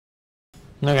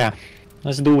Okay,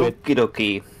 let's do it. Okie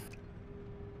dokie.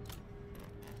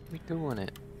 We doing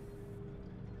it.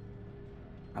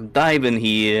 I'm diving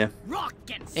here.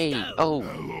 Hey, oh,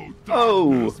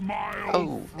 Oh,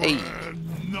 oh, hey.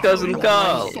 cousin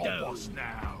Carl.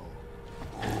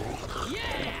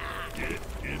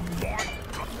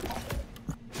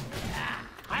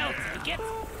 I'll take it.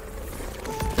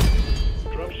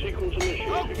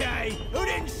 Okay, who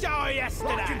didn't shower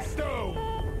yesterday? Rock and stone.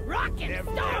 Rock and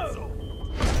stone.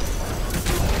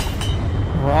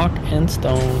 Rock and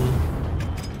stone.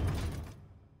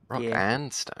 Rock Yeah.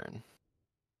 and stone.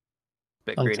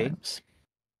 Bit greedy. Sometimes.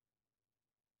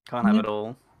 Can't have it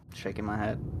all. Shaking my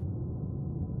head.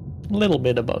 A little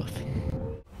bit of both.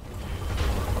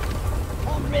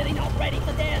 I'm really not ready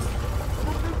for this.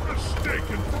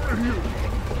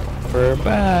 We're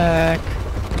back.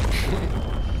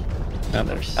 Now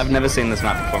there's. I've never seen this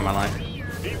map before in my life.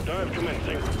 Deep dive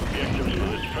commencing. The activity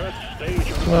to its first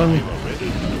stage of ready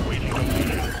and awaiting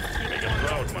completion. Make it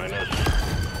proud, miners.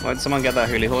 Why did someone get that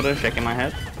hooly hoarder? Shaking my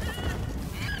head.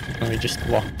 Let me just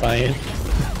walk by it.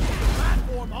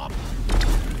 Platform up.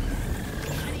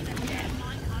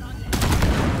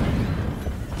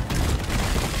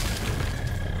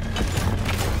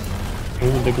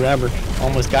 Ooh, the grabber.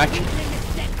 Almost got you.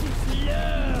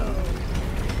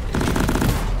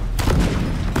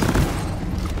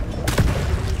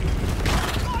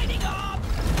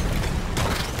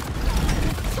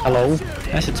 Hello,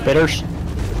 acid spitters.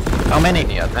 How many?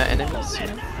 Any other enemies?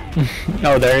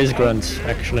 Oh, there is grunts,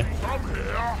 actually.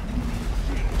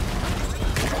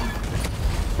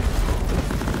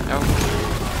 No.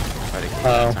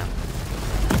 Oh.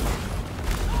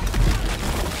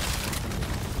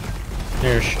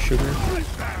 There's sugar.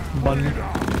 Bun.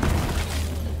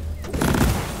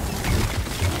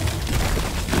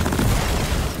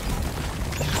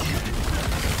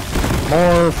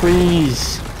 More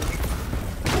freeze.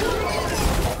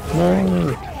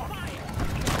 More.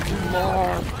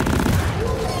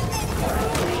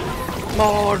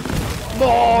 More.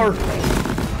 More.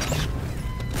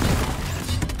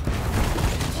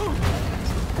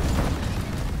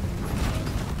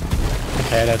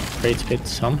 Okay, that great spit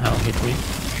somehow hit me.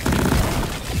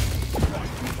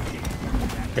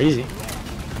 Crazy.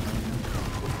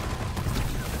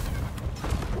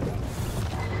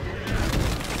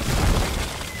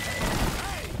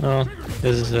 Oh,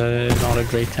 this is not a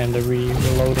great time to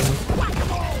reloading.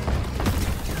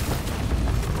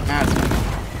 That's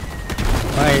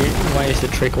Why is the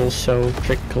trickle so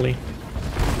prickly?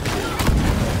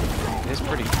 It's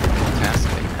pretty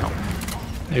fantastic now.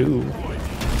 Ooh.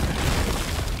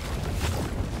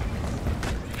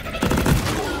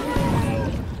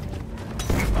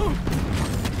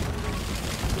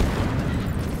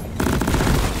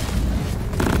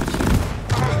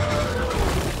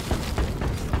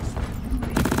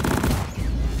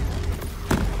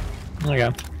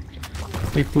 Okay.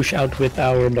 We push out with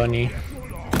our bunny.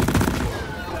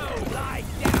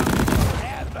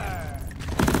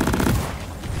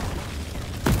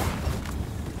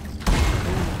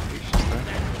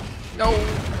 No,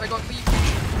 I got leech.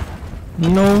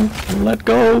 No, let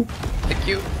go. Thank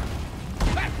you.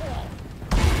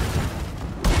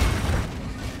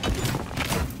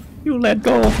 You let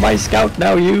go of my scout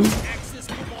now, you. Access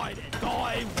provided.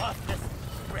 Die worthless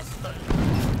crystal.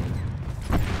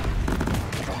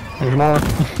 There's more.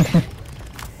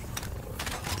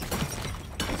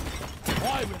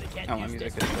 Why would they get Oh, my used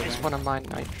music this? is There's one of my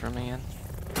nitra, man.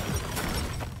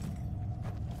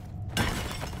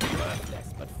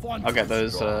 Worthless, but fun I'll get to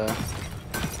those. destroy.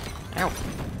 Ow.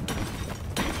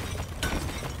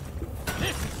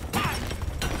 This is fun.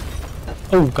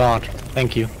 Oh god,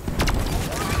 thank you.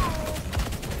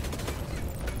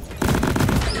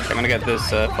 I'm gonna get this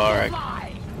far egg.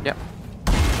 Yep.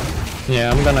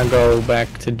 Yeah, I'm gonna go back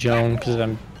to Joan because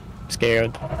I'm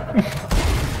scared. I'm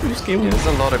scared. There's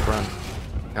a lot of grunt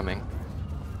coming.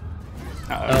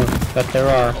 Oh, but there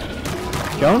are.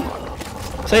 Joan?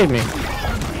 Save me.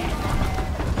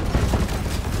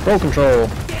 Roll control.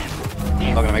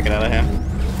 I'm not gonna make it out of here.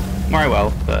 Very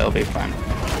well, but it'll be fine.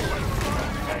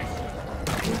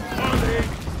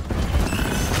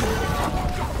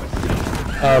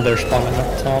 Oh, they're spawning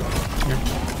up top. Here.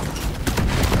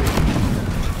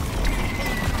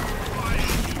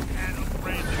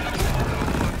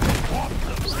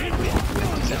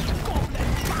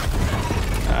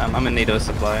 I'm in need of a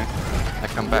supply. I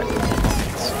come back.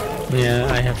 Yeah,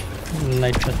 I have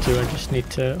nitra too. I just need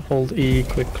to hold E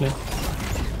quickly.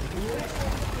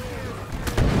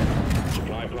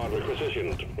 Supply plot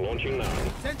requisitioned. Launching now.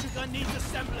 Sentry gun needs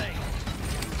assembling.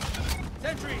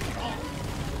 Sentry on.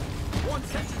 One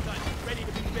sentry gun ready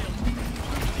to be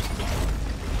built.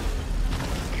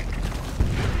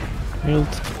 Healed.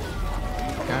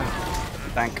 Go.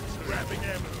 Thank.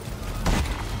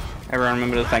 Everyone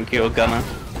remember to thank your gunner.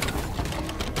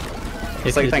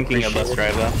 It's like thanking a bus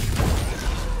driver.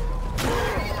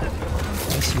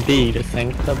 It's B to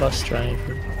thank the bus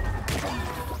driver.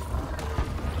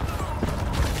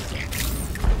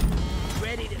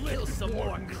 Ready to kill some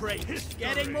more crates.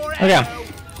 Getting more Okay. ammo.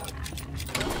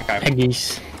 Okay.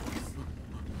 Eggies.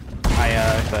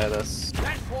 I clear this.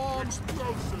 Platforms.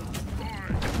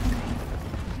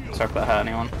 Sorry if that hurt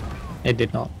anyone. It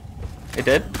did not. It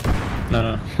did?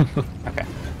 No. Okay.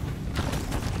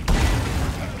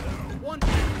 One.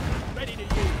 Ready to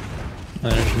use.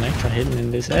 There's an extra hidden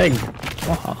in this egg.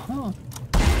 Wahaha.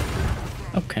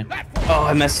 Okay. Oh,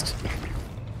 I missed.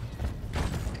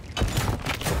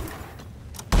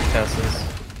 Curses.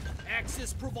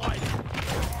 Access provided.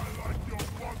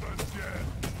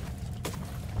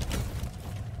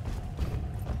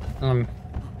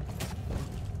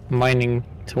 Mining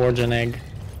towards an egg.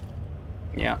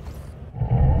 Yeah.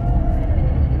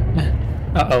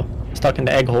 Uh-oh. Stuck in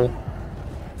the egg hole.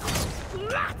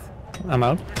 I'm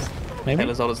out. Maybe?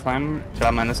 Taylor's all this time. Should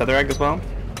I mine this other egg as well?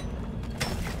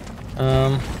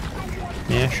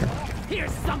 Yeah, sure.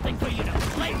 Here's something for you to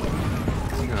play with.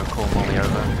 I'm gonna call Molly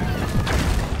over.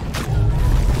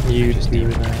 You just leave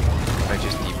it there. I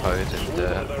just depoted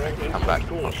and come back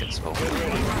pockets full.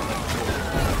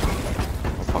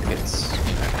 Or pockets,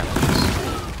 you know, kind of just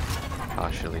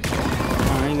partially full.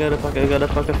 I got a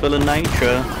pocket full of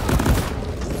nitra.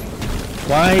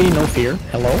 Why no fear?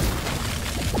 Hello?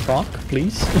 Talk,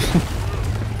 please.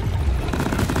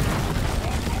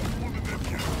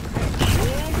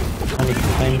 How many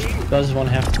times does one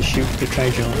have to shoot to try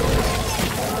jump?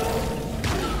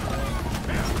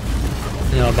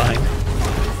 No, behind.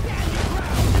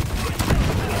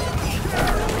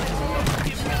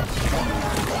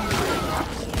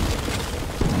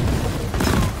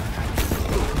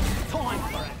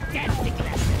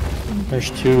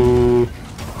 There's two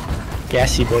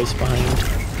gassy boys behind.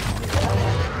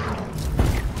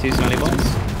 Two smelly boys.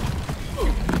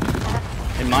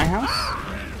 In my house?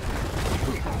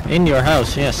 In your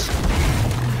house, yes.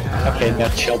 Okay,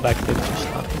 that shellback did just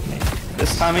not hit me.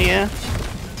 This time of year?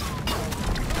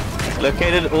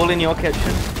 Located all in your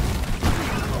kitchen?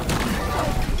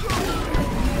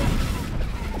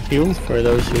 Fuel for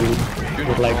those who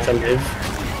would like to live.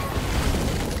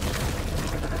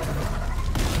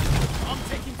 I'm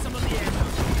taking some of the ammo.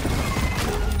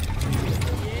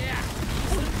 Yeah.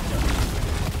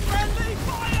 Friendly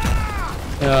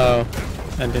fire! Oh,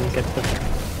 I didn't get the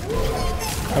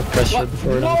pressure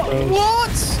before it unfroze.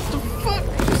 What the fuck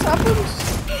just happened?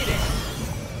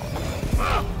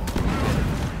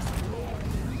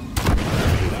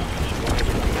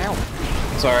 Ow!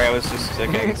 Sorry, I was just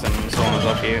getting some swarmers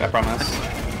off you, I promise.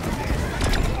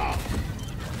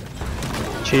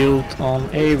 Shield on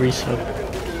a resub.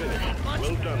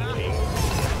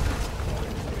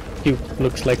 He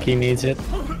looks like he needs it.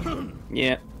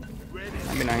 Yeah.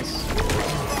 That'd be nice.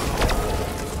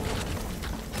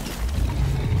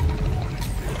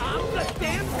 I'm the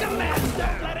damn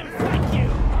commander. Let him fight you.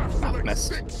 Oh,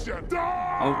 missed.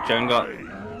 Oh, Joan got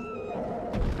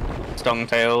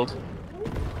stong-tailed.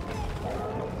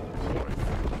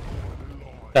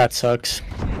 That sucks.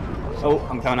 Oh,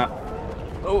 I'm coming up.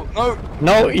 Oh, no!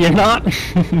 No, you're not.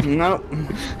 No.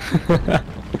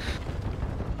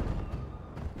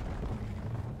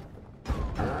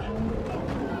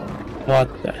 What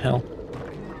the hell?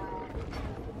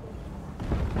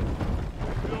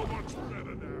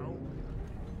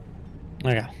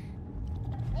 Okay.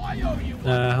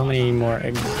 How many more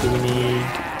eggs do we need?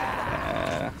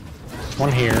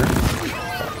 One here.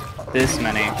 This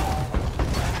many.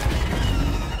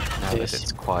 Now that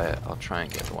it's quiet, I'll try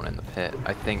and get the one in the pit.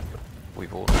 I think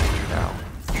we've all nitroed out.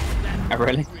 Oh,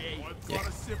 really? Yeah.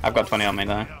 I've got 20 on me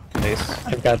though, at least.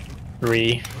 I've got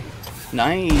 3.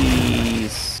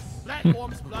 Nice!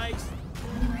 Platforms placed.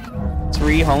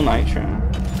 3 whole nitro.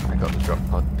 I got the drop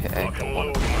pod pit egg at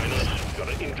one.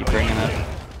 Keep bringing it.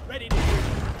 Ready to use.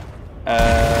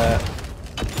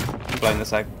 I'm blowing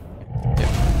this egg. Yep.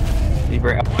 I'm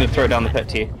gonna throw it down the pit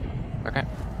to you. Okay.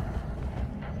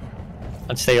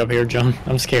 Let's stay up here, John.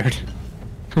 I'm scared.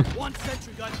 One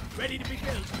sentry gun ready to be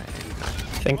built.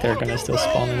 I think they're gonna still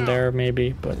spawn in there,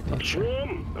 maybe, but not sure.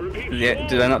 Yeah,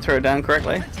 did I not throw it down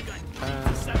correctly? I think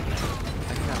I'm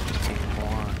just taking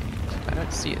one. I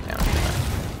don't see it down here.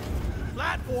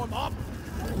 Platform up.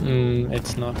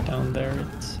 It's not down there.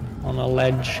 It's on a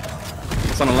ledge.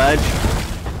 It's on a ledge.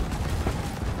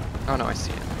 Oh no, I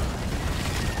see it.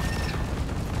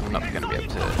 I'm not gonna be able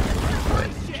to do it.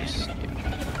 Just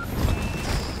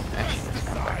actually, let's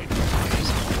come back.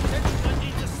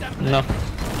 No.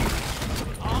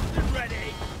 Armed and ready.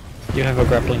 You have a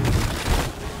grappling.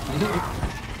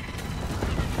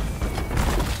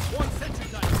 One sentry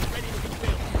gun ready to be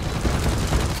filled.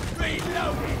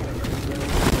 Reloading.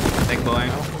 Big boy.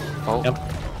 Oh, Yep.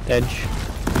 Edge.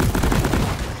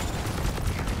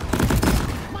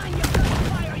 Mind your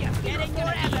fire, you're getting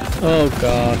more ammo. Oh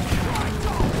god.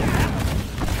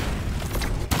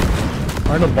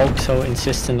 Why are the bugs so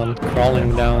insistent on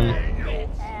crawling down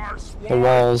the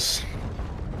walls?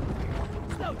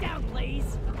 Slow down,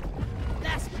 please.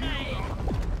 That's me.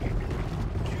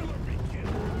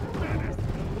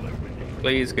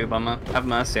 Please, Goo Bomber, have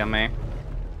mercy on me.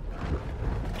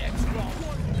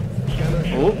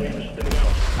 Oh,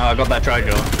 I got that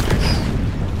tri-jaw.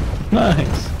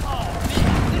 Nice.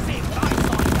 This ain't my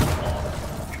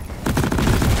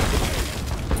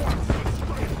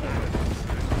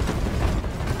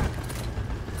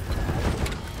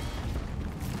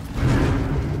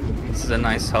This is a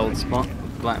nice hold spot.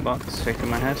 Blackbox, shaking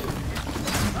my head.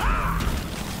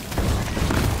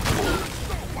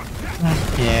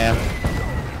 Yeah.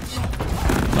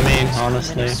 I mean,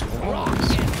 honestly.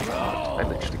 I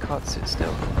literally can't sit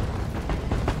still.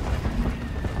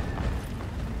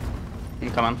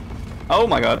 Come on. Oh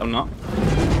my god, I'm not.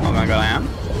 Oh my god, I am.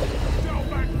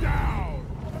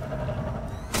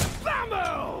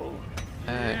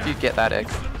 If you get that egg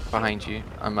behind you,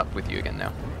 I'm up with you again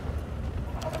now.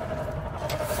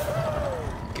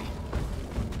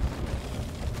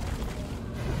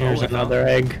 Here's another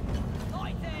egg.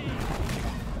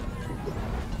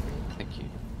 Thank you.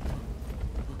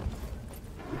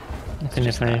 Looking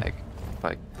if That I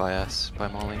egg by us, by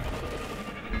Molly.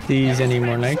 these any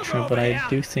more nitro, but I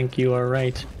do think you are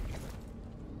right.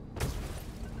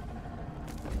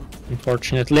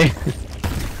 Unfortunately.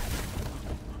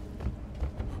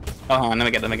 Oh, let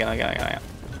me get them again.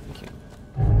 Thank you.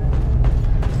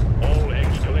 All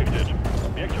eggs collected.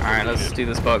 Objective Alright, let's do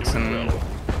this box and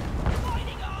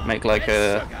make like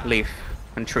a leaf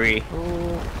and tree.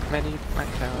 Oh, many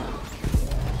Mactara.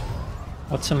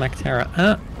 What's a Mactara?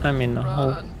 Ah, I'm in the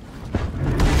hole.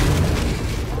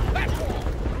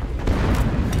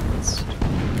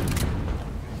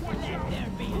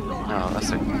 No,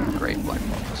 that's a great black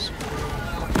box.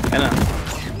 I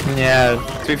know. Yeah.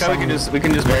 To be fair, we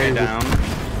can just wear it down.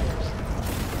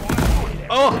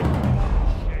 Oh!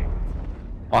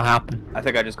 What happened? I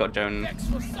think I just got Joan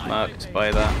marked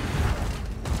by that.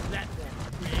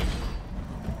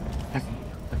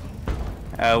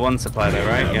 One supply though,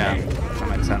 right? Yeah, that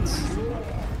makes sense.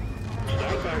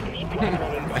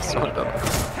 I saw it though.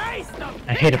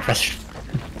 I hate a pressure.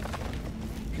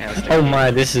 Yeah, let's do Oh it.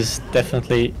 my, this is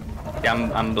definitely Yeah,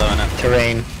 I'm blowing it.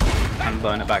 terrain. I'm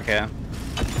blowing it back here.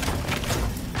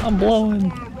 I'm blowing.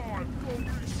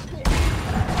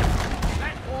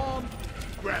 platform.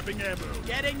 Grabbing ammo.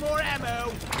 Getting more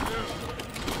ammo.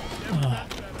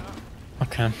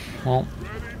 Okay, well,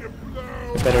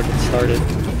 we better get started.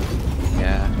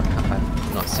 Yeah,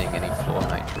 I'm not seeing any floor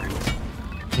nitro.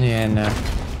 Yeah, no. I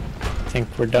think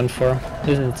we're done for.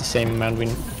 This isn't the same amount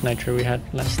of nitro we had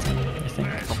last time, I think.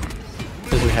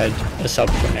 Because we had a sub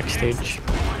for next stage.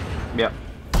 Yep.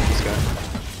 Let's go.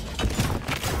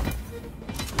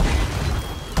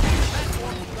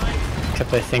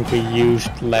 Except I think we used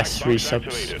less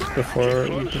resubs before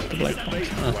we did the black box.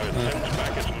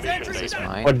 Is this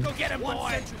mine? What? Go get him,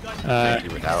 boy. I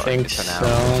Without think for now.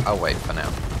 so. I'll wait for now.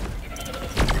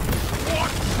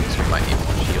 So we might need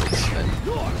more shields than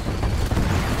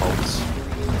bolts.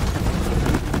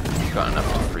 You've got enough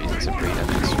to freeze to breed in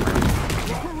next round.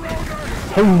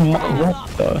 Oh my, what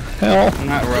the hell? And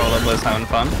that roller was having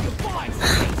fun.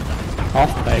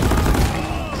 Off pipe.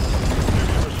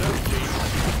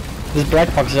 This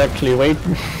black box is actually way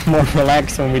more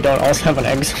relaxed when we don't also have an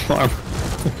exo arm.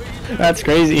 That's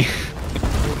crazy.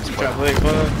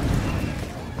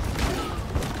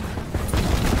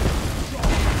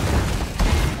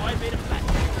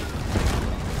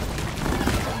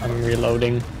 I'm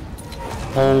reloading.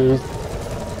 Oh,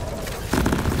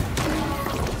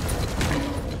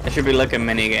 It should be like a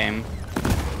mini game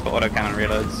for autocannon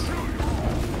reloads.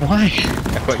 why?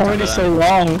 A quick It's already time so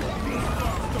event.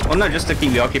 long. Well, no, just to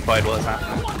keep you occupied while it's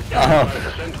happening. Oh.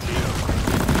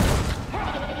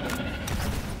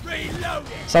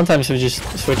 Sometimes we just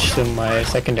switch to my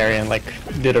secondary and like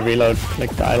did a reload,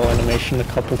 like the idle animation a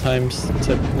couple times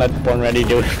to let Born Ready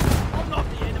do it.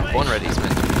 Born Ready's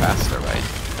meant to be faster, right?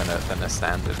 Than a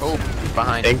standard. Oh, I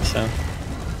behind. think so.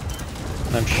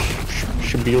 I'm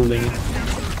building.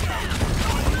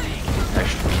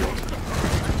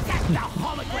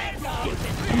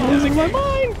 I'm losing my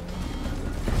mind!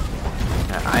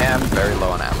 I am very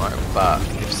low on ammo, but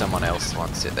if if someone else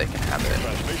wants it, they can have it.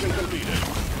 Transmission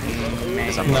completed.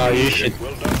 Because I'm No, you should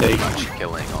take. much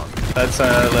killing on. Let's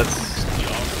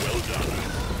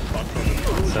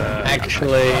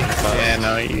Actually, yeah,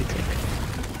 no, you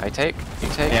take. I take? You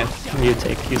take? Yeah, you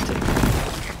take.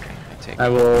 I take. I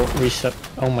will reset.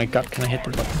 Oh my god, can I hit the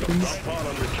button, please?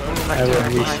 I will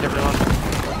reset. everyone.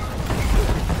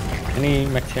 Any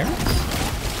Macterians?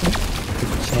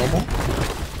 Snowball?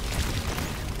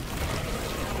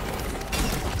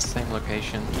 Same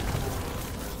location.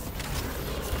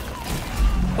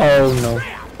 Oh no.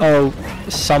 Oh,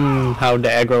 somehow the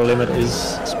aggro limit is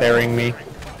sparing me.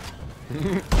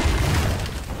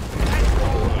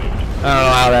 I don't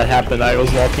know how that happened. I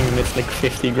was walking with like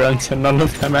 50 grunts and none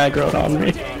of them aggroed on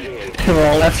me. They were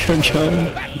all after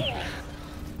John.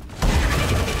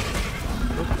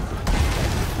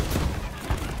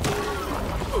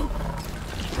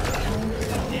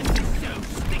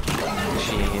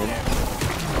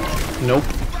 Nope.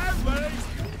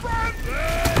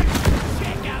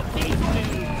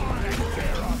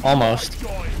 Almost.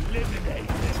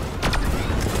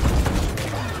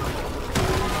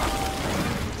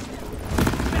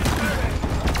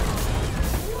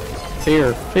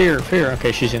 Fear, fear, fear.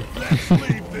 Okay, she's in.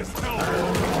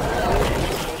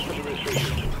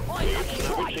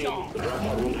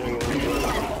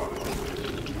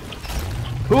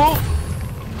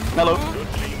 Hello.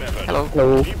 Hello.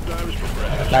 Hello.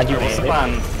 Glad you What's the made it.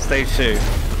 plan? Stage 2.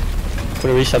 Put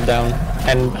a reset down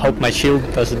and hope my shield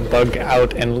doesn't bug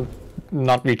out and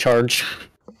not recharge.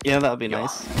 Yeah, that would be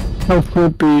nice. That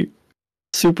would be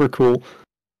super cool.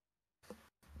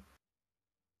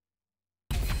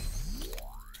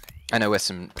 I know where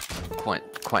some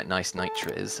quite nice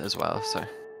nitra is as well, so.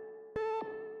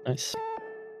 Nice.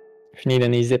 If you need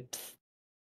any zips,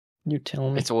 you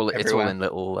tell me. It's all Everywhere. in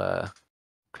little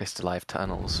crystallized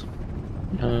tunnels.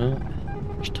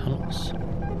 Which tunnels?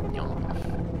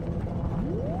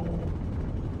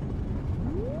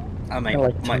 I I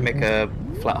like might make tunnels.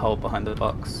 a flat hole behind the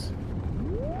box.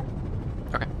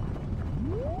 Okay.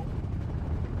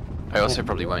 I also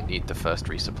probably won't need the first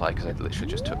resupply because I literally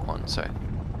just took one, so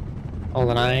Oh,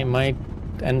 then I might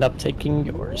end up taking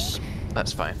yours.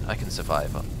 that's fine. I can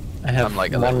survive. I have I'm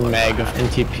like a little one mag of behind.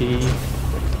 NTP.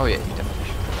 Oh yeah, you definitely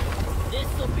should.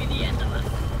 This'll be the end of us.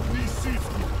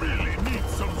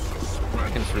 I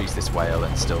can freeze this whale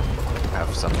and still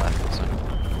have some left. So.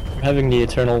 I'm having the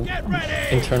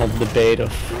internal debate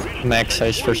of mag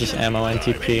size versus ammo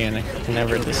NTP, and I can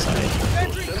never decide.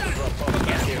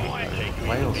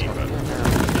 Whales. Not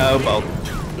Oh, well.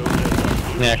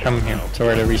 Yeah, come here to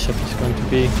where the reset is going to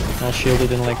be. I'll shield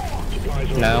it in like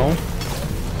now.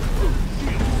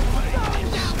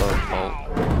 slow bolt.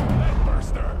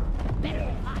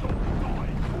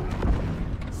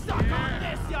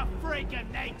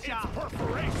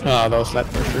 Oh, those lead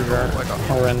bursters are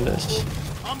horrendous.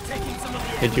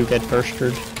 Did you get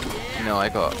bursted? No, I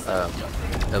got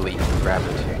elite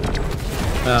gravity.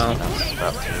 Oh. That's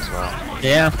about to as well.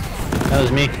 Yeah, that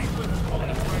was me.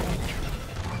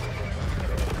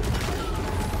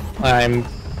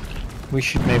 We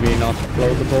should maybe not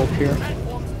blow the bolt here.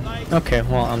 Okay,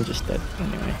 well I'm just dead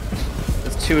anyway.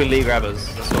 There's 2 elite grabbers.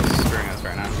 That's what's screwing us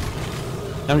right now.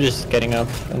 I'm just getting up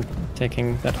and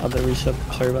taking that other reset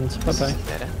servants. Bye bye.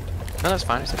 Dead end. No, that's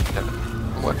fine. It's actually dead.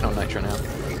 I'm working on nitro now.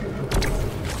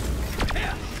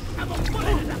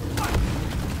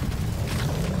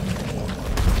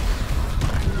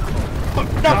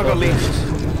 No, I got leashed.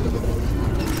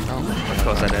 Oh, Of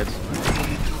course I did.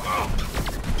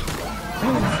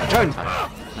 Joan!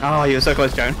 Oh, you were so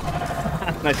close, Joan.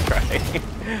 Nice try.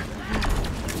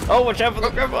 Oh, watch out for the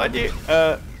grab behind you!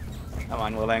 Come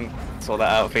on, Willing. Sort that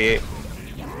out for you.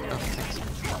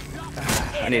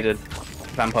 I need a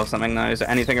vamp or something now. Is there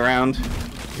anything around?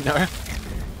 no.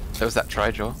 There was that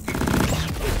tri-jaw.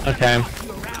 Okay.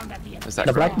 Was that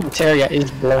The great? black area is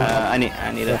blown up. I need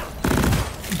a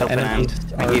helping enemies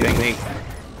hand. are- Thank you, thank you.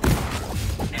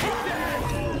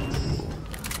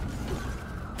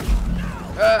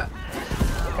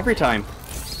 Every time.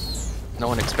 No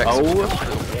one expects. Oh.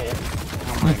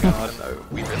 Oh my god, no,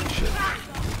 we really should.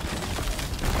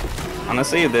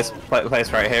 Honestly, this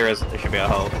place right here there should be a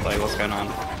hole. Like, what's going on?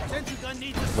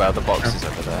 Well, the box is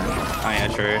over there. Oh yeah,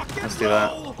 true. Let's do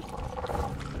that.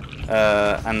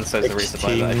 And so is the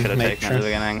resupply that I should have taken at the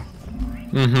beginning.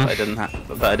 But I didn't have.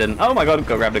 But I didn't. Oh my god,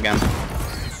 go grab it again.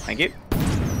 Thank you.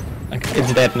 Okay,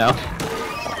 it's dead now.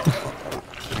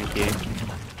 Thank you.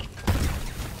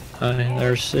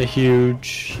 There's a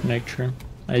huge nitro.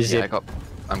 Yeah,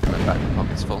 I'm coming back. The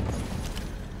pocket's full.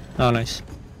 Oh, nice.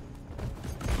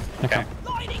 Okay.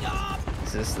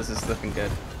 This is looking good.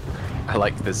 I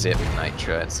like the zip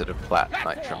nitra instead of plat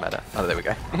nitra meta. Oh, there we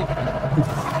go.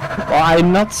 Well,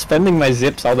 I'm not spending my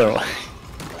zips otherwise.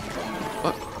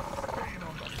 What?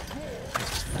 I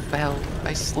just fell.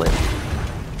 I slipped.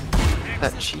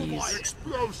 That cheese.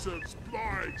 Explosives,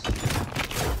 boys.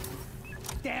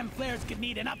 Damn flares could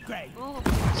need an upgrade.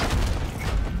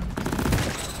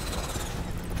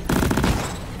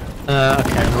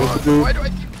 Okay, we'll do... Why do I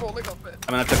keep falling off it?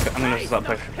 I'm gonna start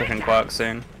pushing Quark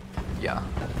soon. Yeah.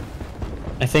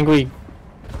 I think we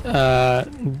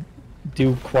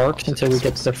do quarks until we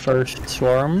get the first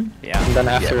swarm. Yeah. And then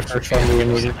after Yeah, the first swarm,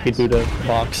 we do the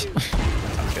box.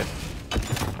 Sounds good.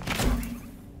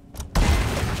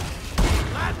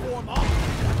 Platform off.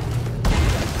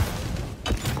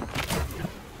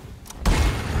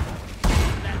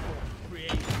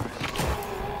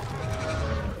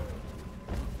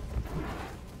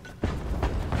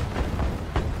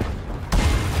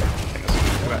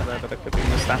 Right there, but I could be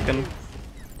stacking.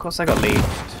 Of course, I got lead.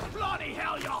 Bloody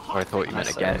hell, you're hot. Oh, I thought you meant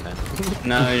again then.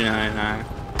 No.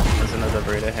 There's another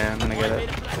breeder here. I'm gonna get it.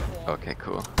 Okay,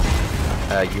 cool.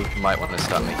 You might want to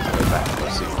start making your way back to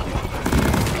our super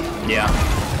cube. Yeah.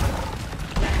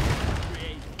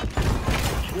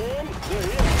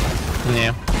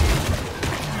 Yeah.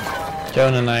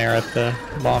 Joan and I are at the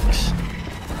box.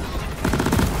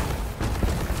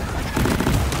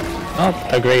 Not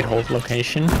a great hold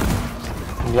location,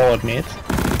 we'll admit.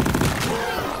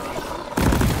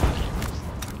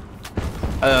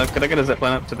 Could I get a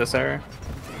zipline up to this area?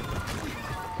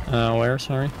 Where,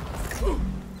 sorry?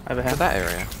 Over here. To that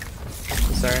area.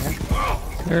 This area here.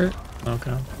 Here?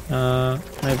 Okay.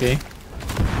 Maybe.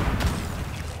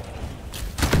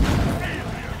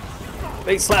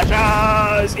 Big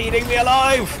slasher is eating me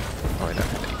alive! Oh, I don't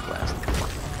have any flares.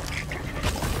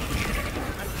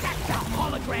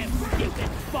 Hologram, stupid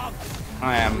fuck.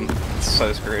 I am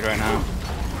so screwed right now.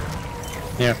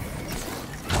 Yeah.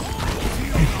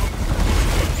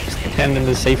 Hand in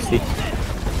the safety.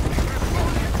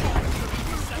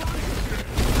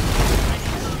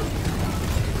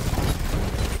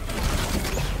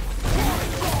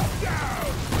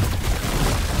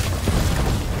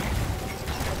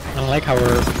 I like how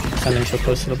we're standing so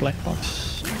close to the black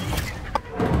box.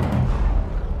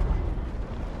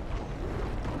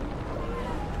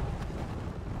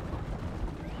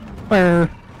 Where are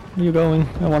you going?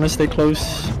 I want to stay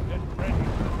close.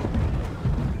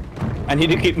 I need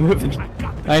to keep moving.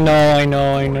 I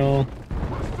know.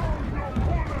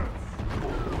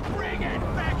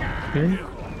 Here,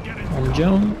 I'm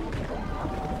Joan.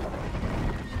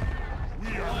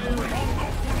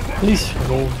 Please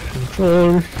hold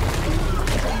control.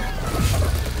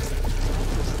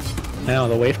 Now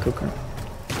the wave cooker.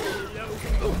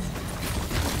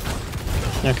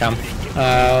 Okay.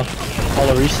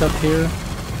 I'll reset here.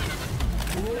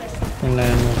 And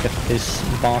then we'll get this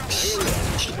box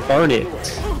started.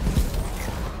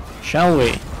 Shall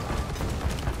we?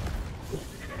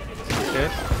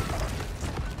 Good.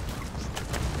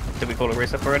 Did we call a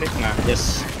race up already? No.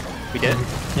 Yes. We did?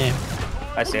 Yeah.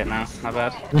 I see it now. My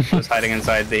bad. I was hiding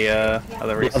inside the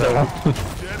other race Other up. one.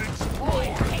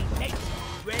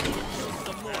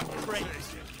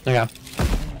 Okay.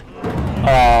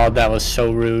 Oh, that was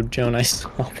so rude, Joan. I saw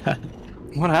that.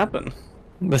 What happened?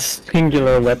 The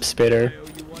singular web spitter.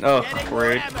 Oh,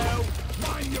 rude.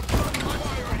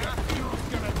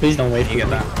 Please don't wait for You get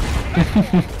me.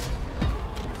 that.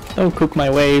 Don't cook my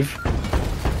wave.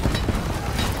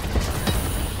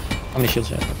 How many shields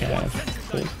do I have? Okay, I have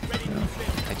full. I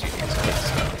do need to get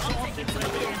stuff.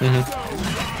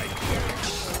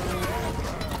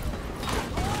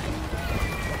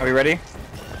 Are we ready? I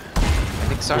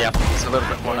think so. Yeah. It's a little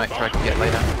bit more nitro I can get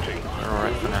later. We're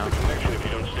alright for now.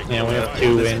 Yeah, we have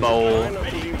two This in. bowl.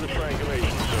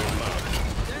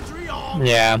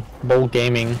 Yeah, bowl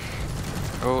gaming.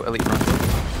 Oh, elite run.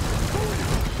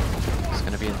 It's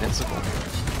gonna be invincible.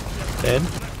 Dead.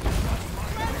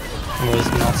 Was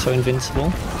not so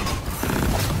invincible.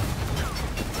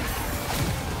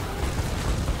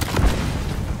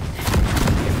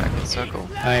 Get back in circle.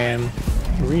 I am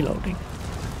reloading.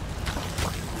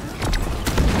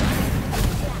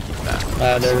 Keep that.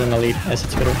 There's an elite as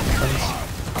it's better.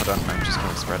 Hold on, I'm just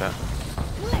gonna spread out.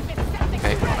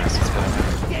 Okay, nice, it's better.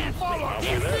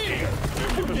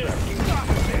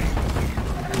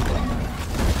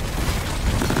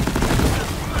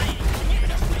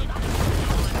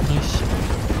 Nice.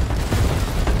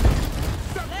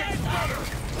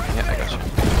 Yeah, I got you.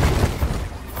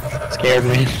 Scared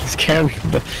me. Scared me.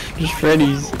 But just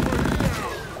Freddy's.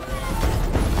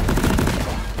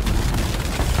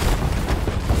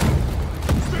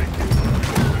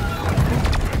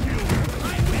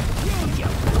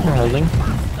 We're holding.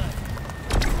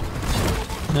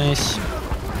 Nice.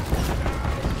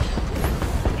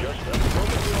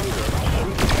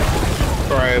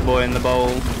 Cryo boy in the bowl.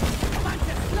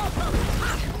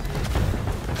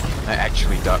 I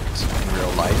actually ducked in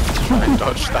real life to try and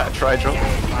dodge that tri-drop.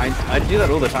 I do that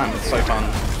all the time. It's so fun.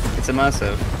 It's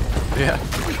immersive. Yeah.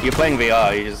 You're playing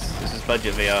VR. This is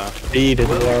budget VR. Speed is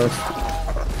worth.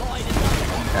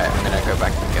 Okay, I'm gonna go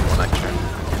back and get one nitro.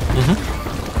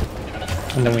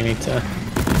 And then we need to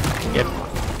get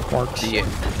quarks.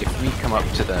 If we come up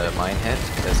to the mine head,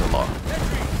 there's a lot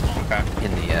Okay.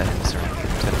 in the surrounding.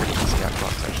 It's a pretty easy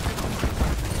outbox actually.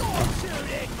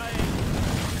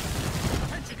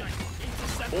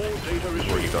 All data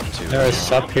is Or you got to. There is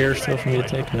sub here still for me to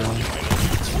take? No.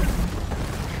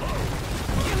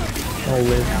 I'll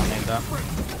live. I'll need that.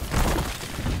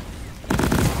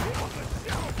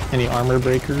 Any armor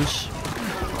breakers?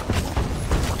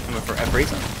 Coming for every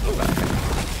reason.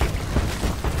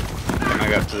 I'm gonna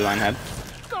go up to the mine head.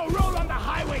 Go roll on the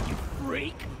highway, you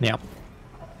freak! Yeah.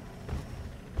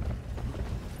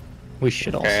 We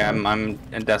should also. Okay, I'm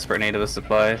in desperate need of a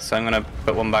supply, so I'm gonna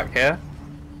put one back here.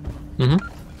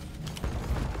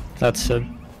 That's a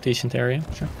decent area,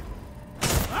 sure.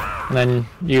 And then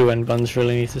you and Buns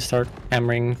really need to start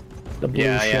hammering the blue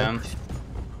Yeah, I shield. am.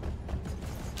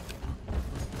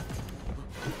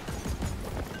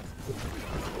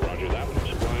 Roger that.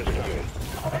 Supplies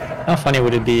coming. How funny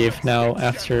would it be if now,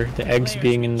 after the eggs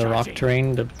being in the rock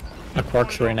terrain, the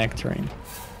quarks were in egg terrain?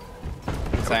 That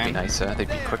would be Same. nicer, they'd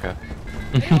be quicker.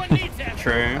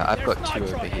 True. I've got 2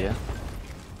 over here.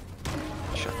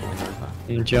 Shuffle them over.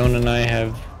 And Joan and I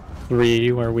have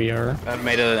 3 where we are. I've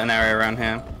made an area around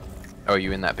here. Oh, are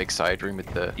you in that big side room with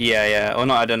the... Yeah, yeah. Or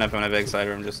not, I don't know if I'm in a big side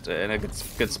room, just in a good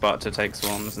spot to take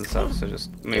swarms and stuff, so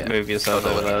just move yourself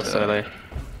over there slowly.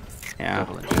 Yeah.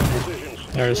 Doddle and-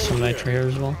 There's some nitro here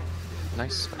as well.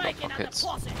 Nice, I've got pockets.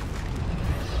 Get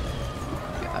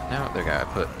that now. There we go, I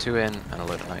put 2 in and a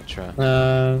load of nitro.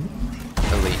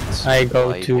 Elite. I go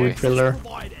Light to boy. pillar.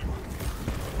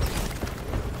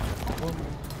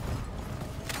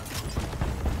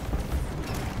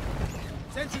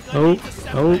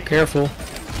 Oh, careful.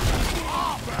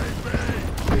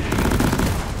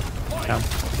 Yeah.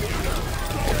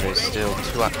 There's still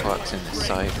 2 aquats in the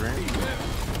side room.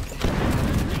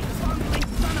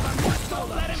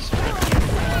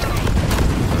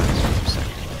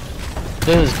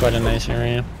 This is quite a nice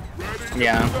area.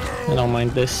 Yeah. I don't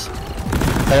mind this.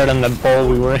 Better than the bowl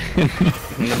we were in.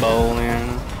 In the bowl,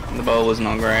 yeah. The bowl was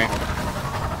not great.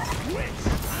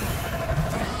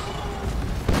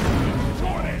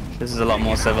 This is a lot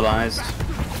more civilized.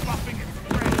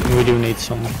 We do need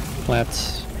some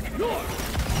flats,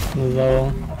 though.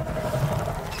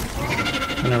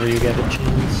 Whenever you get a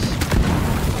chance.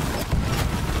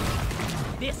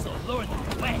 This'll lure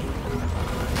them away.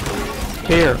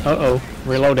 Fear. Uh-oh.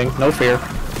 Reloading. No fear.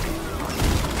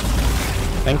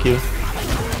 Thank you.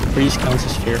 Freeze counts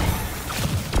as fear.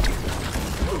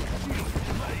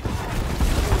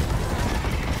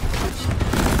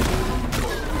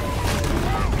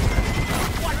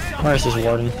 Where's this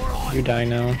warden? You die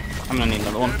now. I'm gonna need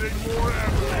another one.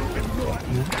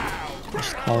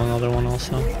 Just call another one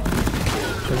also.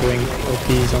 We're doing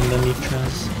OPs on the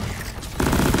nitras.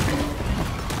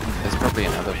 There's probably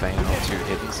another vein or 2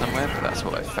 hidden somewhere, but that's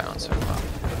what I've found so far.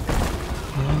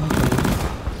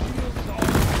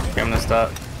 Okay, I'm gonna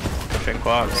start pushing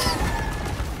quarks.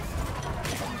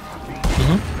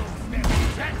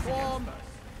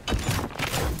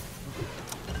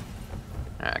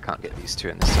 I can't get these 2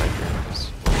 in the side room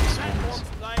because all these swarms.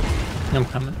 I'm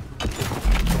coming.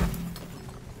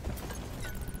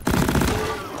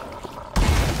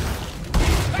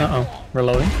 Uh-oh.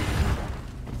 Reloading.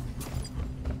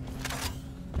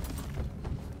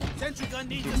 Sentry gun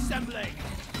needs assembling.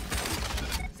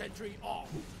 Sentry off.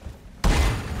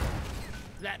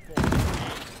 Platform.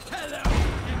 Hello,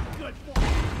 and good one.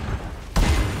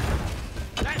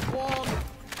 Platform.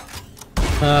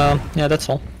 Yeah, that's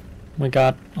all. We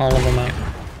got all of them out.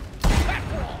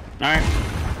 Alright.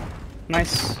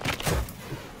 Nice.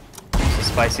 It's a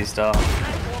spicy start.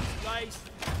 Platform slice.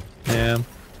 Yeah.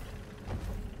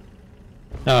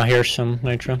 Oh, here's some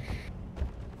nitro.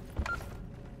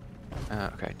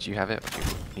 Okay, do you have it or do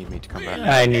you need me to come back?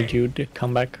 I need you to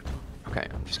come back. Okay,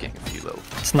 I'm just getting a few little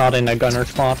It's not in a gunner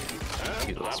spot,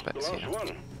 specs Last here.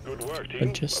 one. Good work, team.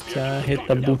 but just hit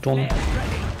the button.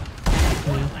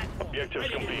 Objectives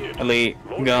completed. Elite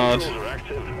guard. Tools are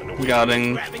active.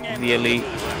 Guarding the elite.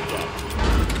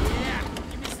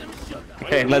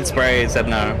 Okay, let's spray said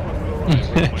no.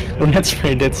 Well,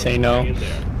 Netspray did say no.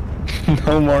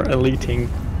 No more eliting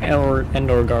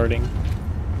or guarding.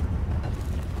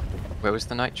 Where was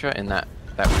the nitra? In that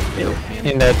field?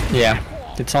 In that, yeah.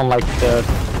 It's on like the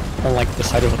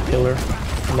side of a pillar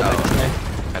on the back side.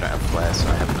 I don't have flares, so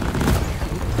I have none.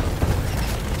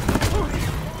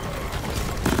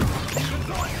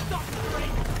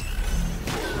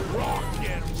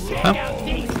 Huh?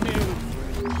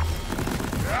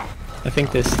 I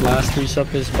think this last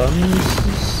resup is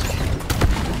buns.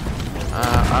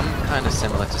 I'm kind of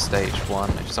similar to stage 1.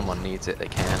 If someone needs it, they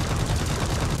can.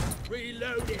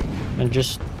 I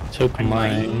just took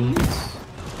mine.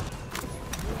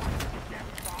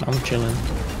 I'm chilling.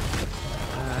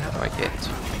 How do I get?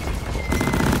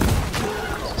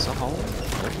 Is this a hole?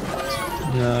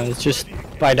 No, it's just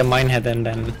by the mine head and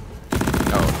then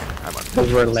Oh, I'm on.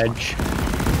 over a ledge.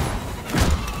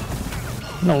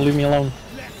 No, leave me alone.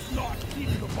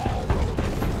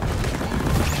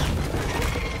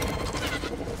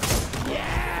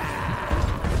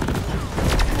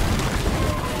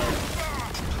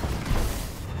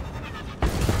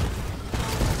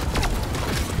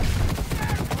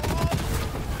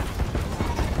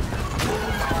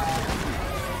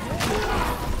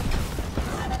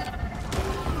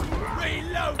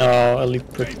 Oh,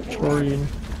 elite Praetorian.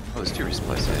 Oh, there's 2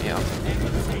 resuppliers there, yeah.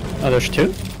 Oh, there's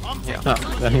 2? Yeah.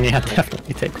 Oh, then yeah,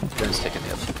 definitely take one. Let's take the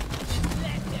other.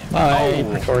 Bye,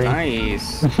 Praetorian.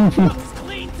 Nice.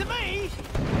 Clean to me.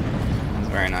 That's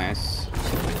very nice.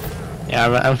 Yeah,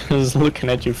 I was looking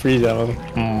at you freeze. I was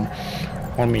like,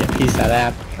 want me a piece of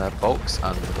that? Bulk's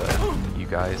under you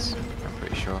guys, I'm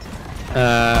pretty sure.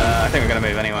 I think we're gonna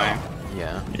move anyway.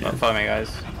 Yeah. But follow me,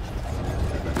 guys.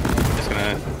 I'm just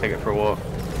gonna take it for a walk.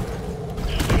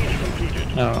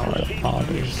 I don't know where the pod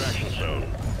is.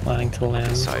 Planning to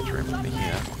land. Side room over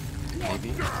here.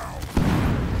 Maybe?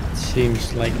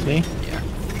 Seems likely. Yeah.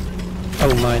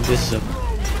 Oh my, this is a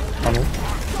tunnel.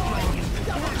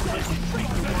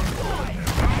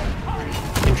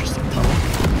 Interesting tunnel.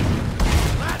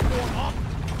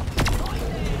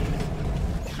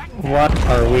 What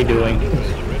are we doing?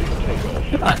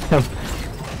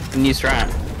 New strat.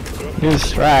 New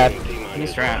strat. New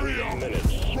strat.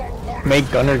 Make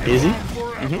gunner dizzy?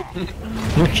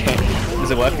 Okay.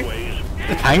 Is it working?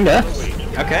 Kinda.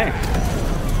 Okay.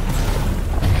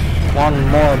 One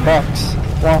more box.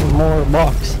 One more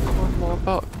box. One more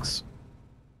box.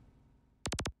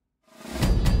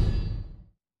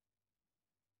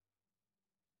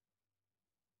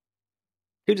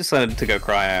 Who decided to go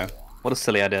cryo? What a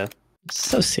silly idea.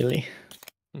 So silly.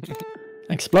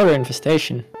 Exploder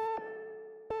infestation.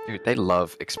 Dude, they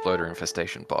love Exploder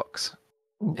Infestation box.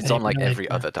 It's on like every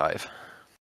other dive.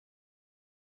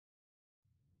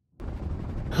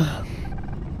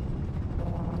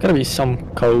 Gotta be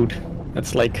some code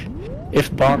that's like,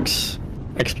 if box,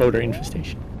 exploder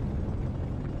infestation.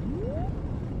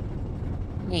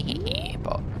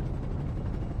 Bot.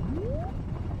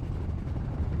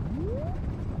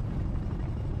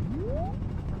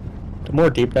 The more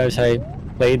deep dives I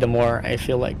play, the more I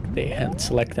feel like they hand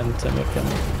select them to make them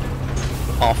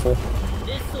awful.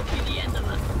 This'll be the end of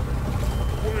us.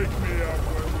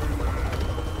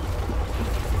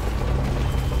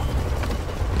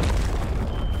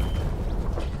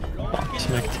 Box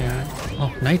nectar.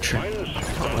 Oh, nitra.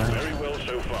 Very well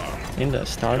so far. In the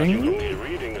starting room? These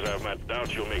readings, I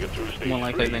doubt you'll make it through stage More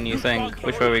likely than you think.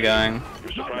 Which way are we going?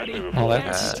 You surprised me with Well,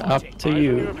 that's up to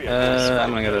you. I'm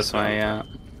gonna go this way, yeah.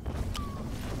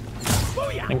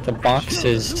 I think the box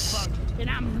is And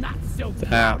I'm not so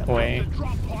that way.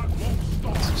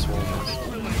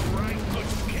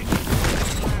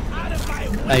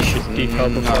 I should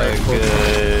decode Not before I a pull.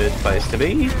 good place to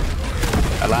be.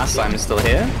 Last time is still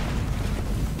here.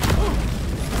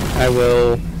 I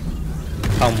will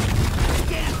come.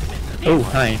 Oh,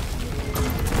 hi.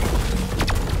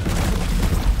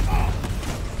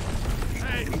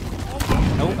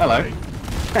 Oh, hello.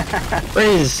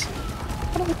 Freeze!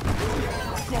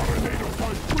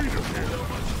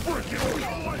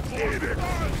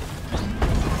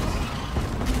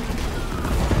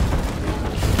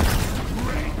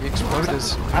 The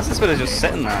exploders. How's this spitter just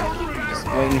sitting there? Just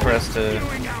waiting for us to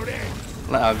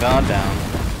let our guard down.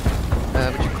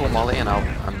 Would you call Molly and I'm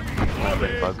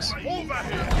bring bugs.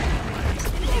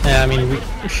 Yeah, I mean,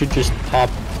 we should just pop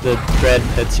the dread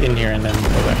that's in here and then go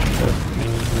back to the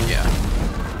main room. Yeah.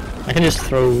 I can just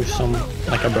throw some,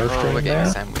 like a burst Oh, we're ring getting a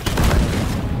there. sandwich.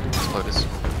 Exploders.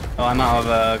 Oh, I'm out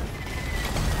of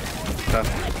stuff.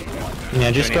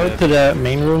 Yeah, just go to the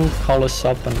main room, call us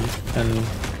up, and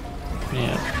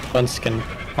yeah, Buns can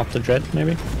pop the dread,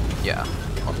 maybe? Yeah,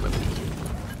 on the move.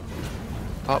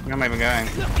 Pop. I'm not even going.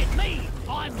 Look at me.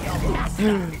 I'm your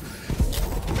master.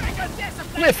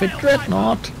 With it,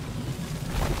 Dreadnought!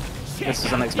 This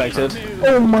is unexpected.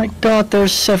 Oh my god,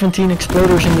 there's 17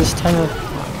 exploders in this tunnel.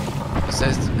 It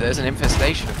says there's an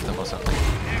infestation of them or something.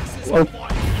 Oh,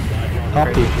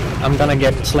 copy. I'm gonna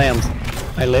get slammed.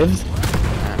 I lived.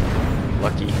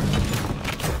 Lucky.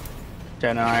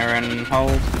 Don't iron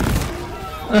hold.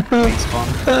 Spawn.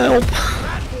 Help!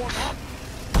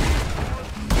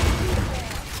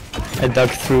 I dug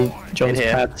through John's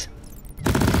here. path.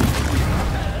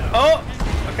 Oh!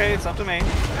 Okay, it's up to me.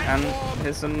 And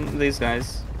here's some of these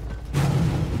guys. I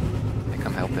think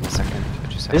I'm helping a second. I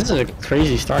just This is a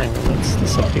crazy starting room. Let's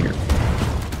disappear.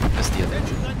 That's the other.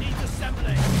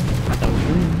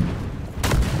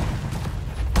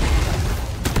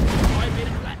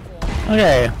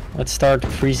 Okay, let's start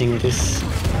freezing this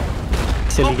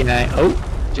silly guy. Oh,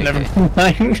 JK. never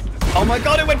mind. Oh my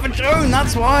god, it went for Joan!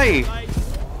 That's why!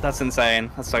 That's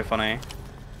insane. That's so funny.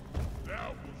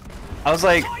 I was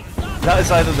like, that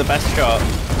is either the best shot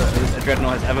that a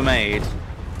Dreadnought has ever made,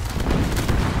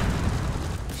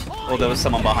 or there was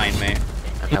someone behind me.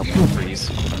 I'm helping freeze.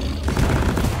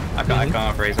 I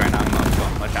can't freeze right now. I'm not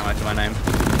got much ammo to my name.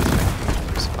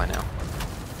 Resupply now.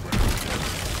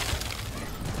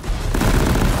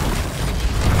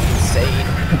 Insane.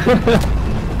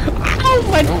 Oh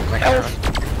my god.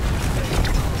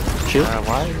 Shield?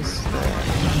 Why is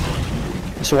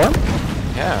there... Swarm?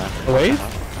 Yeah. A wave?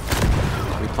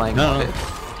 Are we playing No.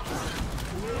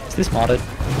 modded? Is this modded?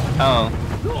 Oh,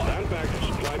 Stand back.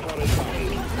 Supply pod is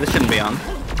found. this shouldn't be on.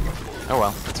 Oh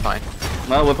well, it's fine.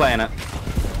 Well, we're playing it.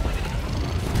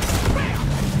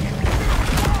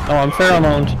 Oh, I'm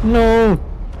pheromoned. No!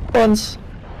 Once.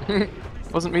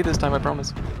 Wasn't me this time, I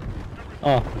promise.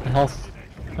 Oh, health.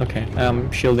 Okay,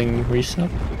 I'm shielding Resup.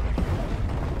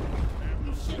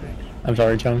 I'm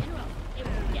sorry, John.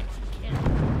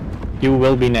 You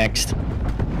will be next.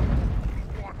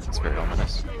 It's very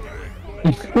ominous.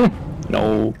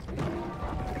 No.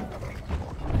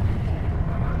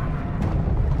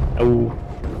 Oh,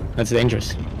 that's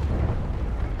dangerous.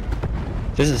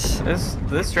 This is...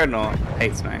 This Dreadnought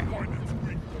hates me.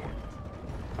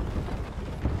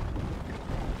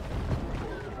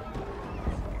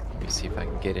 Let me see if I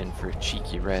can get in for a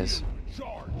cheeky res.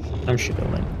 I'm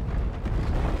shielding.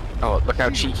 Oh, look how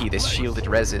cheeky this shielded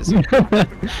res is.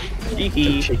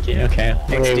 Cheeky. Cheeky, okay.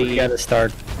 Anyway, we XD. gotta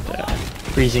start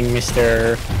freezing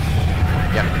Mr...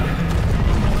 Yep.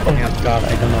 Oh my god,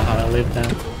 I don't know how I live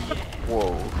that.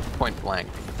 Whoa. Point blank.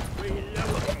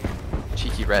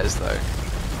 Cheeky res though.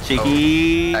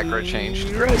 Cheeky. Aggro changed.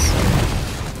 Res.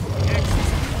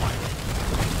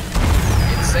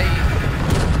 Insane.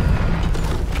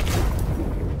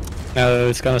 Now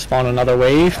it's gonna spawn another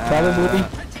wave, probably.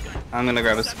 I'm gonna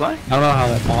grab a supply. I don't know how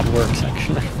that mod works,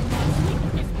 actually.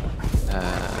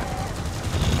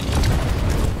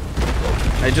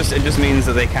 It just means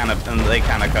that they can occur. Okay.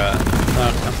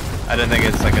 I don't think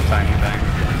it's like a timing thing.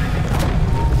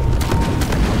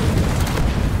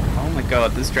 Oh my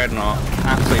god, this Dreadnought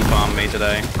absolutely farmed me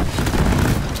today.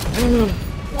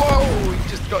 Whoa! We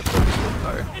just got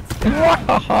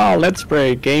Wahaha, let's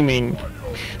play gaming.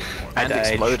 and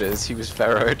died. exploders. He was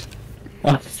ferroed.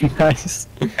 Oh, nice.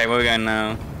 Okay, where are we going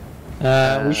now?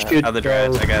 We should other go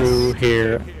dreads, I guess. through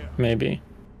here, maybe.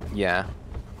 Yeah.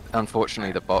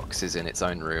 Unfortunately, the box is in its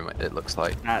own room. It looks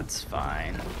like. That's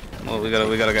fine. Well, we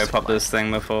gotta go pop this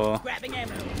thing before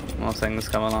more things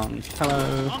come along.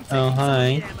 Hello. Oh,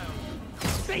 hi.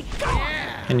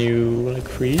 Can you, like,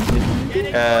 freeze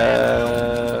it?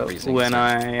 When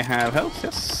I have health,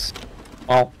 yes.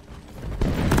 Oh.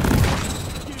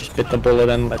 Just bit the bullet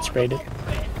and let's raid it.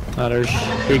 Oh,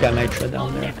 we got nitra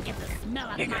down there.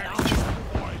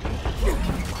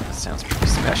 That sounds pretty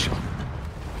special.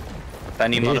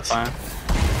 Any It is. modifier.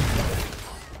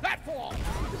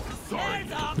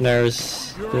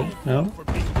 There's the, no,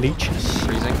 leeches.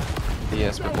 Freezing. The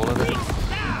spitballer there.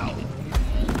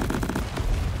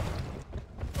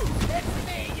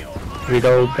 We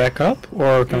go back up,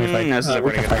 or can we fight? This is a we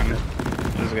pretty can good fight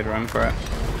run. This is a good run for it.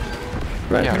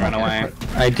 Right. Yeah, Run away.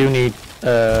 I do need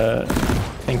a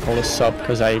thing called a sub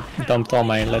because I dumped all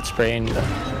my let's spray in the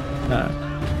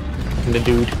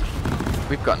dude.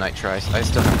 We've got nitro. I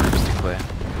still have rooms to clear.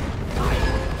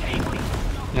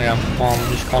 Yeah, well,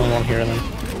 I'm just calling one here then.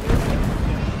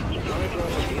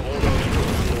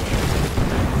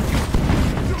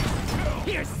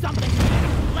 Here's something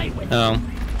to play with. Oh.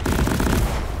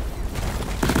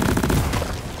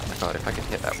 Oh my god, if I could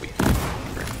hit that weak.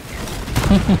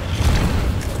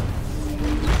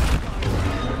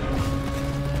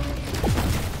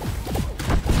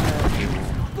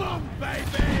 Boom,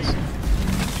 baby!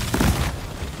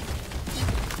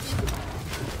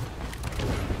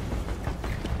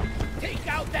 Take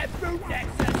out that brute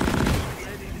nexus!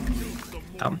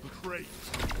 Take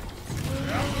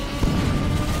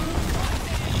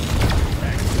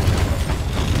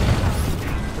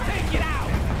it out!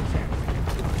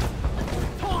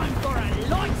 Time for a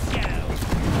light show!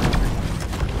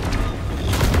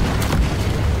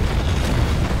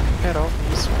 Get off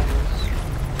these swallows.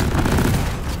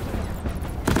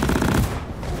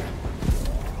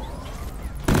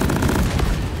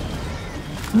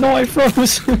 No, I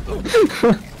froze!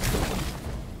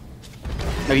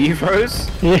 Oh, you froze?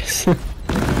 Yes. Sorry.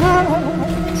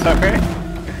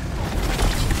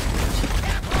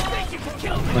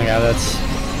 Oh my god, that's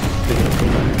pretty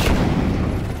damage.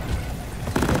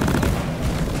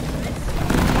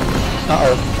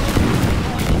 Uh-oh.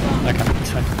 Okay,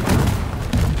 it's fine.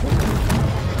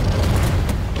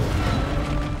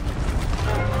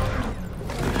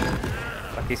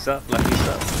 Lucky stuff, lucky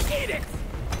stuff.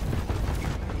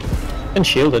 You can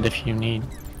shield it if you need.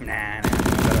 Nah.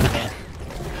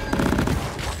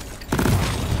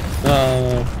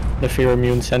 The fear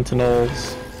immune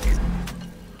sentinels.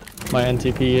 My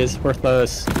NTP is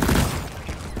worthless.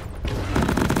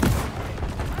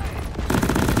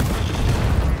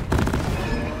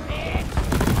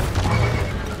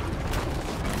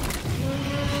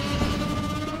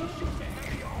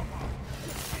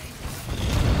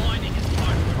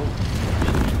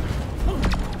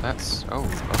 That's... oh,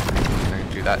 I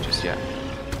don't do that just yet.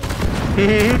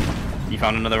 You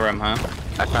found another room, huh?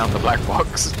 I found the black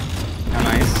box. Oh,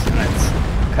 nice. And it's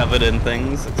covered in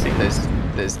things. It seems.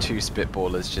 There's two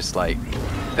spitballers just like...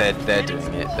 They're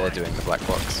doing it. They're doing the black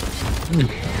box.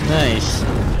 Nice.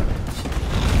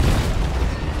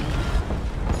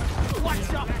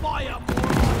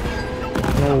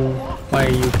 Oh, why are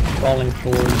you falling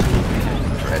towards me?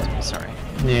 Dread, sorry.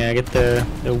 Yeah, I get the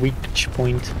weak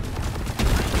point.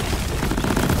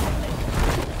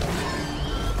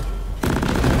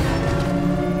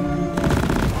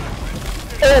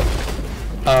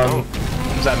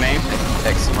 Was that me?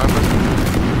 Exit moment.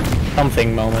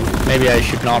 Something moment. Maybe I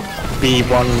should not be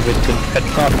one with the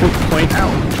Dreadnaught point.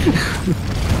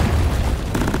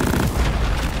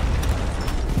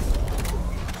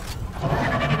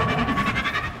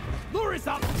 Lure is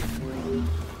up!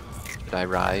 Did I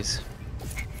rise?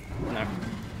 No.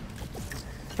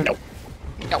 No.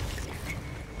 No.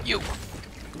 You.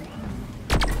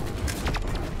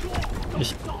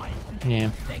 Just, yeah.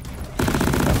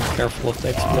 Careful of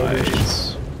the exploders.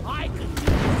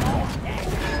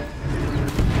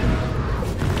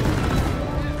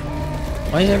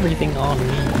 Why is everything on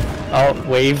me? Oh,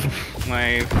 wave.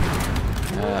 Wave.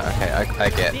 Okay,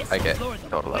 I get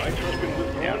Doddle up.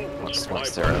 Yeah. Once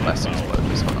there are less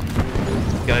exploders, hold on.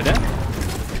 Got it down?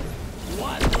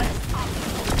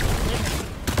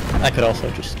 I could also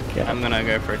just get I'm gonna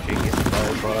go for a cheeky supply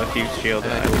as well. If you shield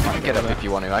it, I You will can get up if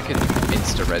you want to. I can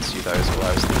insta-res you though as well.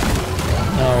 I was thinking.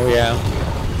 Oh yeah.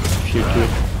 If you do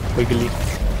it wiggly.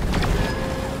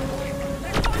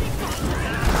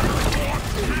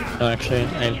 No, actually,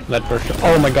 I let burst.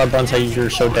 Oh my god, Bonsai, you're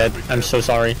so dead. I'm so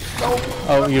sorry.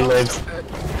 Oh, you lived.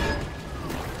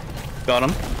 Got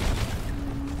him.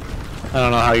 I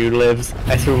don't know how you lived.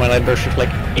 I threw my light burst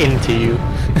like into you.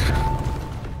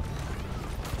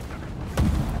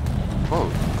 Whoa.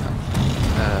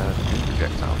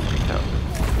 Projectile freaked out.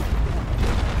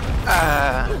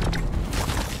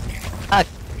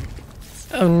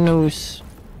 Oh no.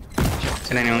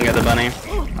 Can anyone get the bunny?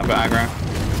 I've got aggro.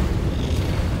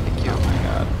 Thank you. Oh my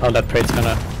god. Oh, that praet's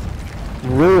gonna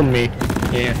ruin me.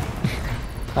 Yeah.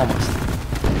 Almost.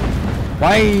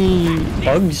 Why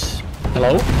bugs?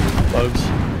 Hello? Bugs.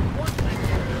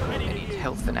 I need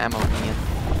health and ammo, Ian.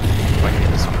 Why get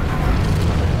this one?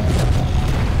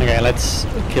 Okay, let's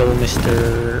kill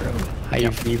Mr.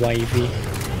 Ivy Wivy.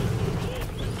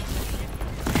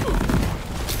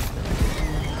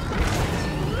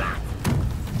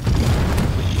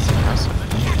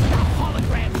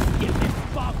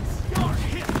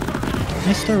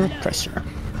 Mr. Repressor.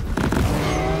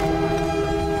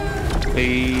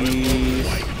 Please.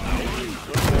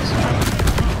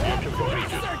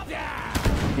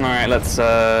 Alright, let's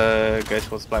go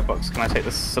towards the black box. Can I take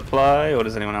the supply, or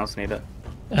does anyone else need it?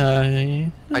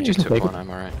 I just took one, I'm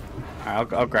alright.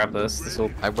 Alright, I'll grab this.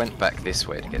 This'll. I went back this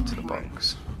way to get to the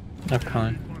box.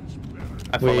 Okay.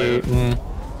 I follow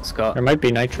Scott. There might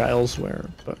be nitra elsewhere,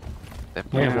 but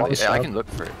Yeah, yeah, I can look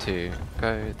for it too.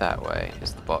 Go that way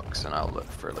is the box, and I'll look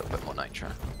for a little bit more nitro.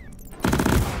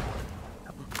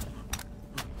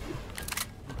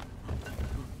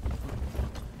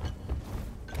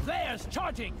 There's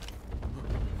charging!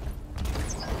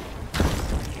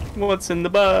 What's in the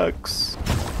box?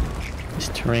 it's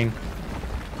terrain.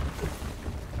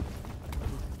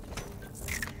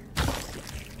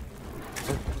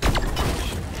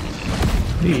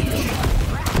 Beach.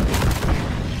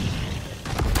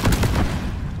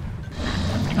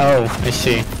 Oh, I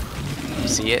see. You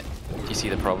see it? Do you see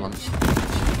the problem?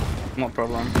 What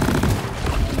problem?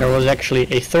 There was actually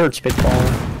a third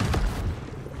Spitfire.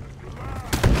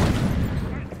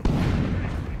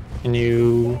 Can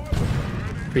you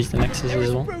freeze the Nexus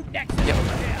as well? Yep.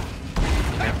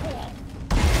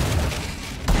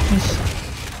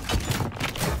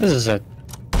 This is a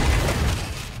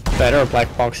better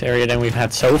black box area than we've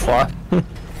had so far.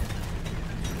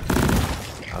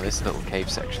 Oh, this little cave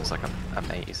section is like a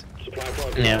maze.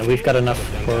 Yeah, we've got enough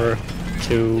for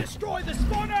two Destroy the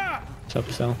spawner!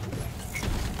 sub-cell,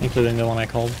 including the one I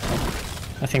called. So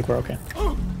I think we're okay.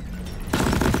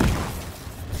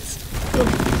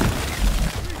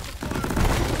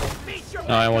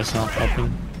 No, I was not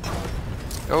helping.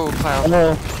 Oh, Cloud.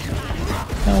 Hello.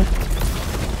 Help.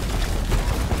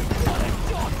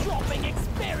 Jaw-dropping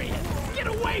experience! Get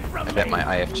away from I bet me! my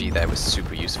IFG there was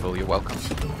super useful. You're welcome.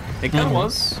 It kind of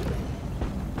was.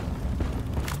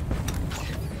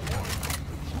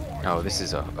 Oh, this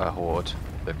is a horde.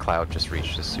 The Cloud just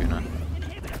reached us sooner.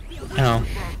 Oh.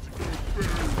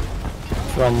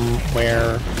 From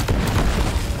where?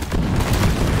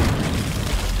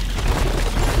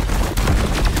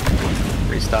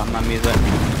 Restart my music.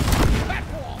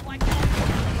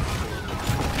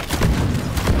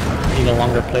 Need a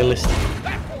longer playlist.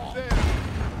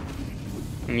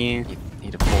 Yeah. You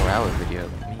need a 4-hour video.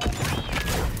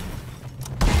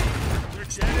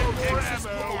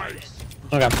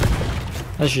 Okay.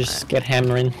 Let's just get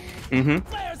hammering. Mm-hmm.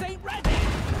 Flares ain't ready!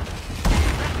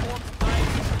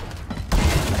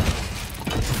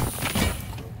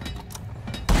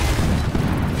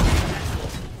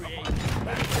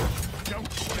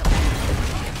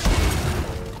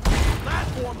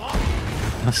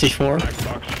 C4.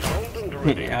 Blackbox found and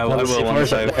ready. Yeah, I Well, will C4 one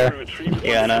is up save. there.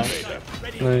 Yeah, I know.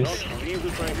 Nice. Leave the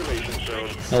triangulation zone.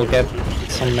 I'll get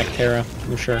some Mectera,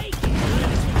 I'm sure.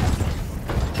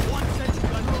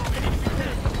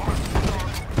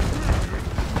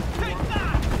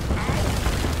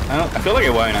 I feel like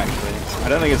it won't actually. I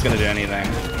don't think it's gonna do anything.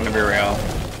 I'm gonna be real.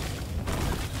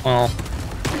 Well,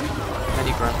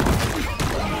 Any grab?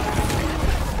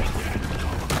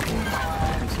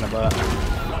 It's in a butt.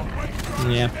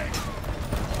 yeah.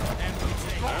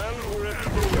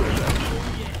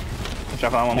 Watch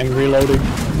out for that one. I'm reloading.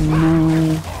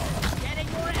 Getting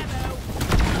more ammo!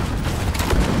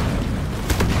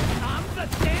 I'm the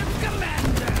damn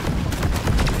commander!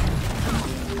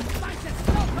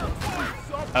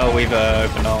 Oh, we've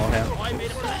opened all here.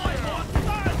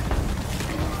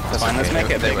 That's fine, let's okay,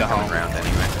 make it a they bigger were coming hole. around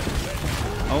anyway.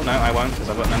 Oh no, I won't because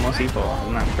I've got no more C4.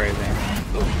 Isn't that crazy?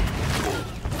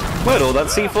 Where'd all that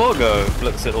C4 go?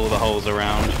 Looks at all the holes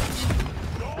around.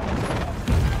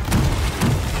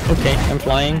 Okay, I'm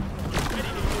flying.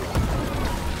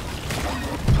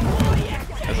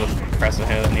 There's a compressor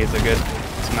here that needs a good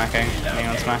smacking.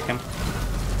 Anyone smack him?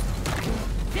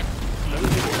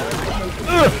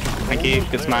 Thank you,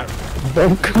 good smack.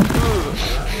 Bonk.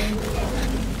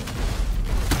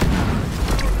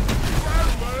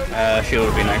 Shield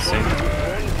would be nice too.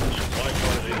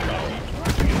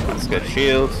 That's good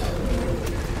shield.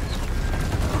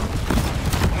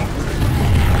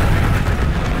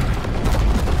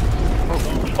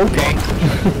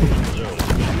 Okay.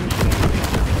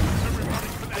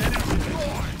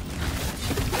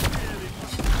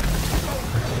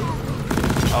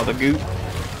 Oh, the goop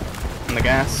and the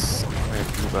gas We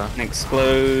have Cuba.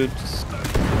 explodes.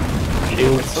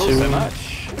 Shield It's all so soon. much.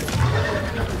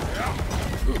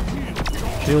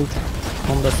 Shield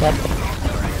on the top.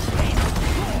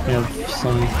 We have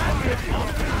some.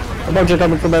 A bunch of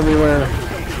coming from everywhere.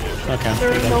 Okay.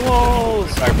 There's we no got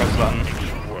walls. Sorry, press the button.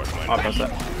 I'll press it.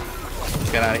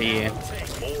 Let's get out of here.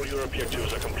 All your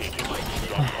objectives are completed.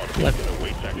 it.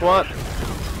 Left. What?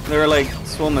 There are like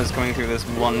swarmers coming through this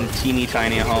one teeny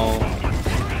tiny hole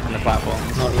in the platform.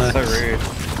 Not It's so nice. rude.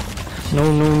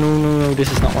 No, no, no, no, no.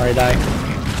 This is not where I die.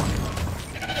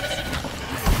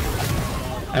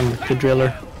 I'm with the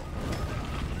driller.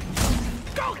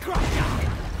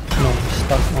 No,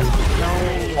 stuck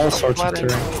on all sorts of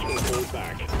terrain.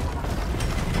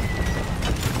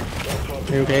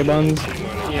 You okay, Buns?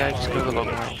 Yeah, just go the long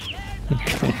way.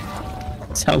 Okay.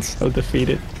 Sounds so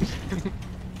defeated.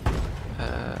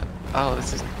 Oh,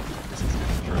 this is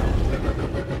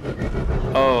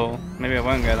Oh, maybe I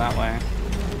won't go that way.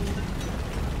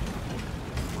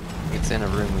 it's in a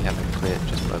room we haven't cleared,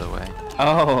 just by the way.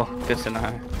 Oh, good to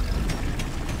know.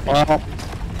 Well,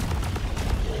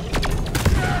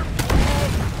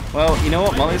 Well, you know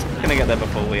what? Molly's gonna get there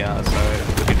before we are, so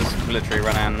we could just literally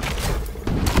run in.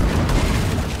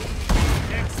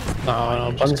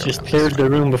 No, Buns just cleared the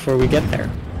room before we get there.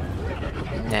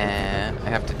 Nah, I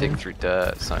have to dig through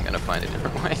dirt, so I'm gonna find a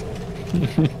different way.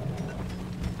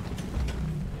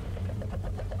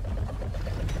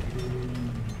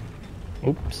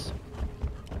 Oops.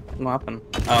 What happened?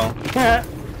 Oh.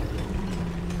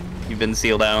 You've been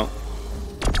sealed out.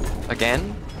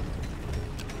 Again?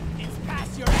 It's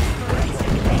past your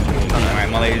expiration. Alright,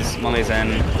 Molly's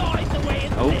in.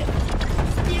 Oh.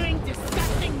 Spewing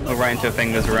disgusting Oh, right into a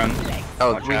finger's room.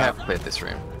 Oh, Watch we out. have cleared this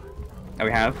room. Oh,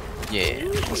 we have? Yeah,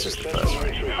 that's just the first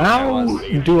room. How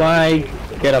do I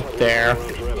get up there?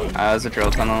 There's a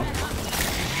drill tunnel.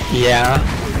 Yeah.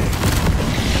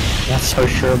 Not so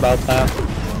sure about that.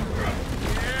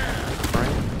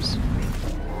 Frames.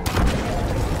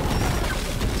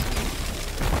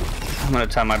 I'm gonna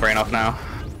turn my brain off now.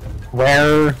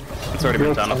 Where? It's already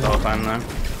been turned off the whole time though.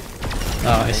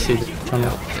 Oh, I see the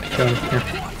tunnel. Joan, here.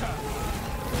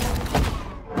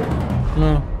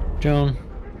 No, Joan.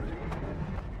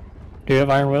 Do you have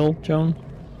iron will, Joan?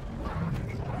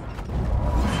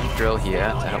 Drill here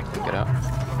to help pick it up.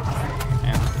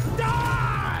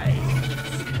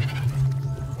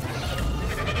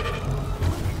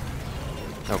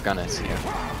 Oh, gunner's here.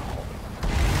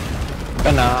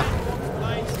 Gonna.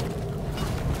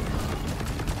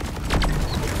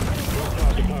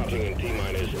 Departing in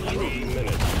T-minus 3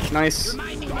 minutes. Nice.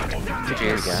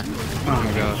 Here we go. Oh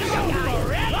my god.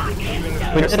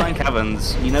 We're just like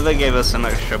caverns. You never gave us so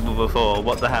much trouble before.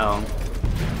 What the hell?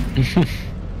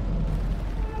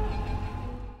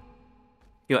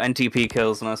 Your NTP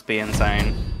kills must be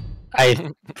insane.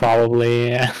 I probably,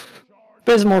 yeah.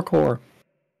 There's more core.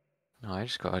 No, I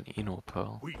just got an Enor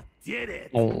pearl. We did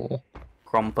it. Oh.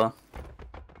 Cromper.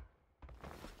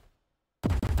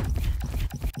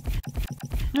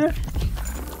 Yeah.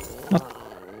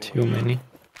 Not too many.